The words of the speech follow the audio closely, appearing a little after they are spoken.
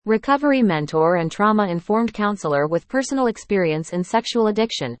Recovery mentor and trauma-informed counselor with personal experience in sexual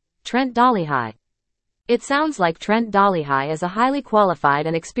addiction, Trent Dollyhigh. It sounds like Trent Dollyhigh is a highly qualified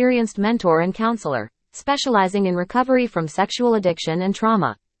and experienced mentor and counselor, specializing in recovery from sexual addiction and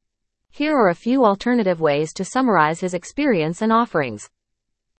trauma. Here are a few alternative ways to summarize his experience and offerings.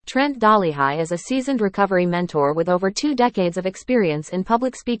 Trent Dollyhigh is a seasoned recovery mentor with over 2 decades of experience in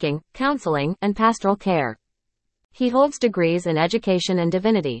public speaking, counseling, and pastoral care. He holds degrees in education and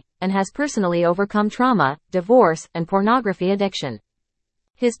divinity, and has personally overcome trauma, divorce, and pornography addiction.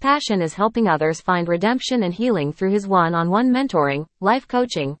 His passion is helping others find redemption and healing through his one-on-one mentoring, life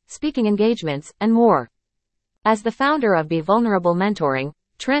coaching, speaking engagements, and more. As the founder of Be Vulnerable Mentoring,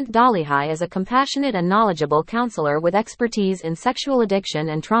 Trent Dollyhigh is a compassionate and knowledgeable counselor with expertise in sexual addiction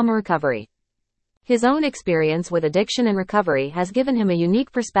and trauma recovery. His own experience with addiction and recovery has given him a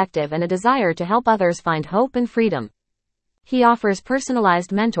unique perspective and a desire to help others find hope and freedom. He offers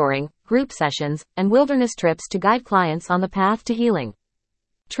personalized mentoring, group sessions, and wilderness trips to guide clients on the path to healing.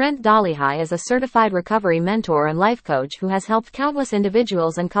 Trent Dollyhigh is a certified recovery mentor and life coach who has helped countless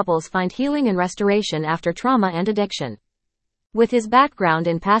individuals and couples find healing and restoration after trauma and addiction. With his background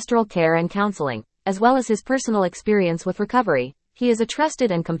in pastoral care and counseling, as well as his personal experience with recovery, he is a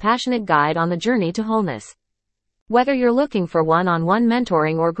trusted and compassionate guide on the journey to wholeness. Whether you're looking for one-on-one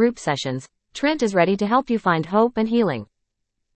mentoring or group sessions, Trent is ready to help you find hope and healing.